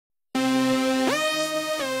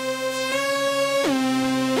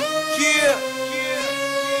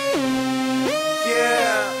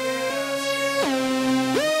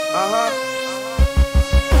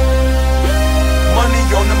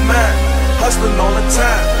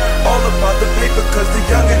cause the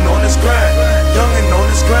youngin' on his grind. Youngin' on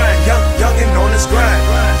his grind, youngin' on his grind.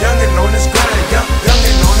 Youngin' on his grind,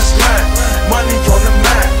 youngin' on his grind. Money on the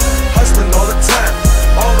map, hustling all the time.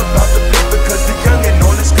 All about the paper cause the youngin'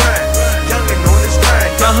 on his grind. Youngin' on his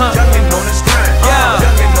grind, youngin' on his grind.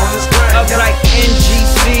 Youngin' on his grind. Up like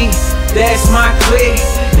NGC, that's my clique.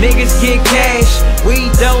 Niggas get cash, we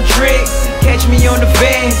don't trick. Catch me on the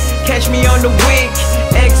van, catch me on the wick.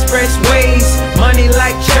 Expressways, money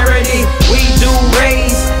like charity. We do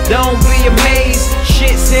raise, don't be amazed.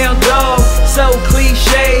 Shit sound dog, so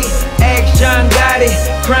cliche. Ask John Gotti,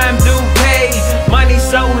 crime do pay. Money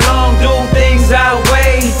so long, do things our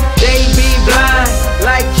way. They be blind,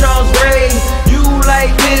 like Charles Ray. You like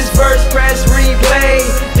this verse, press replay.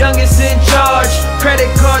 Youngest in charge, credit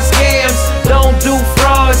card scams. Don't do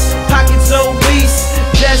frauds, pockets obese,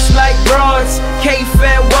 just like broads.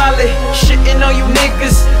 K-Fed wallet, shitting on you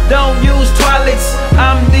niggas. Don't use toilets,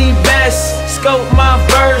 I'm the best. Scope my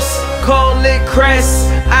verse, call it crest.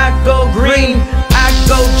 I go green, I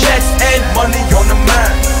go Jets and money on the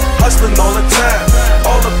mind, hustling all the time.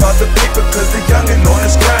 All about the paper cause the youngin' on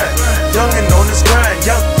his grind. Youngin' on his grind,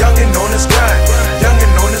 youngin' on his grind.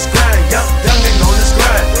 Youngin' on his grind, youngin' on his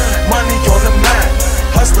grind. Money on the mind,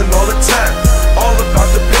 hustling all the time. All about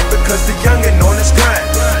the paper cause the youngin' on his grind.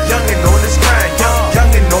 Youngin' on his grind,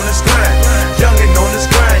 youngin' on his grind. Youngin' on his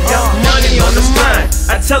grind, money on the mind.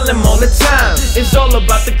 I tell him all the time, it's all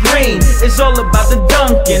about the green, it's all about the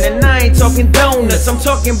dunkin'. And I ain't talking donuts, I'm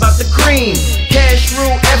talking about the cream. Cash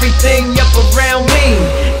rule everything up around me.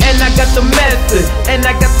 And I got the method, and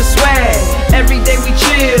I got the swag. Every day we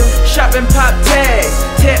chill, shopping pop tags.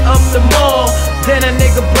 Tear up the mall, then a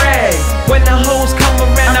nigga brag. When the hoes come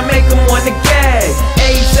around, I make them wanna gag.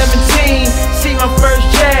 Age 17, see my first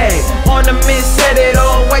jag. On the mid, set it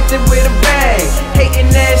all, wiped it with a bag.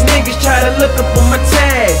 Hating ass niggas try to look up on my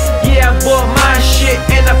tag. Yeah, I bought my shit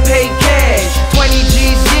and I paid cash. 20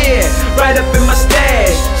 G's, yeah, right up in my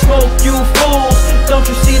stash. Smoke you fools, don't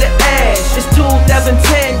you see the ash? It's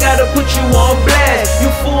 2010, gotta put you on blast. You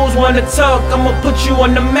fools wanna talk, I'ma put you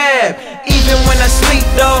on the map. Even when I sleep,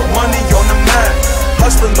 dog, money on the mind,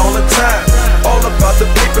 hustling all the time. All about the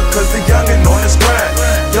paper cause the youngin' on his grind.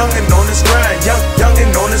 Youngin' on his grind,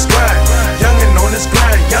 youngin' on his grind. Youngin' on his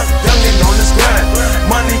grind, youngin' on his grind.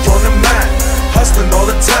 Money on the mind, hustling all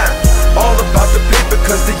the time. All about the paper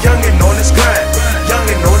cause the youngin' on his grind.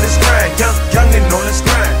 Youngin' on his grind, youngin' on his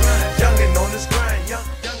grind. Youngin' on his grind,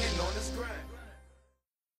 youngin' on his grind.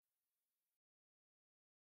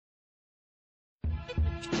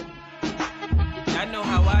 I know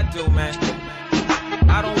how I do, man.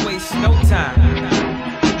 I don't waste no time.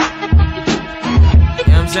 You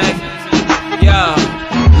know what I'm saying? Yo,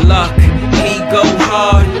 luck, he go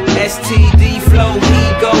hard. STD flow, he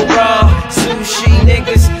go raw. Sushi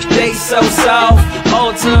niggas, they so soft.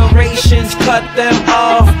 Alterations, cut them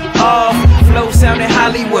off. Flow sounding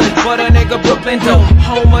Hollywood, but a nigga Brooklyn though.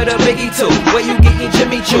 Home of the Biggie too, where you get your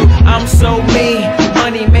Jimmy Choo. I'm so mean,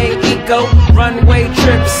 money made eco. Runway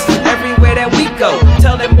trips, everywhere that we go.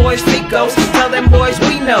 Tell them boys Ficos, tell them boys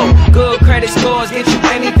we know. Good credit scores get you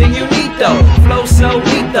anything you need though. Flow so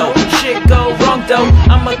lethal, shit go wrong though.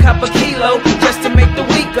 I'ma cop a kilo just to make the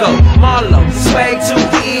week go. Marlo, swag too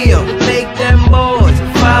ill, make them boys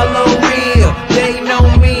follow real. They know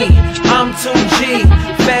me, I'm 2G.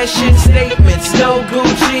 Fashion statements, no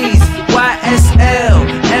Gucci's. YSL,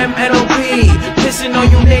 MNOP, pissing on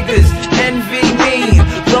you niggas, envy me.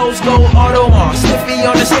 Rose gold Audemars, Sniffy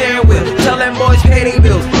on the steering wheel. Tell them boys pay they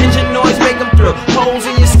bills, engine noise make them thrill. Holes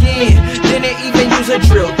in your skin, didn't even use a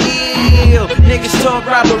drill. Ew, niggas talk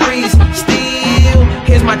robberies, steal.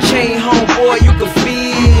 Here's my chain, homeboy, you can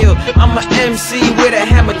feel. I'm a MC with a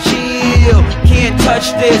hammer, chill. Can't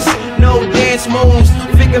touch this, no dance moves.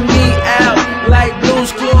 Figure me out like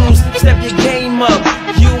Blue's Clues. Step your game up,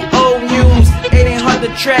 UO News. It ain't hard to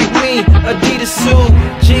track me, Adidas suit,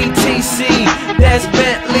 GTC, that's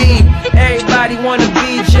Bentley. Everybody wanna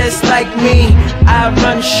be just like me. I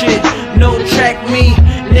run shit, no track me.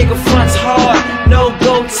 Nigga fronts hard, no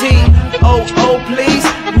goatee. Oh, please,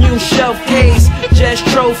 new shelf case.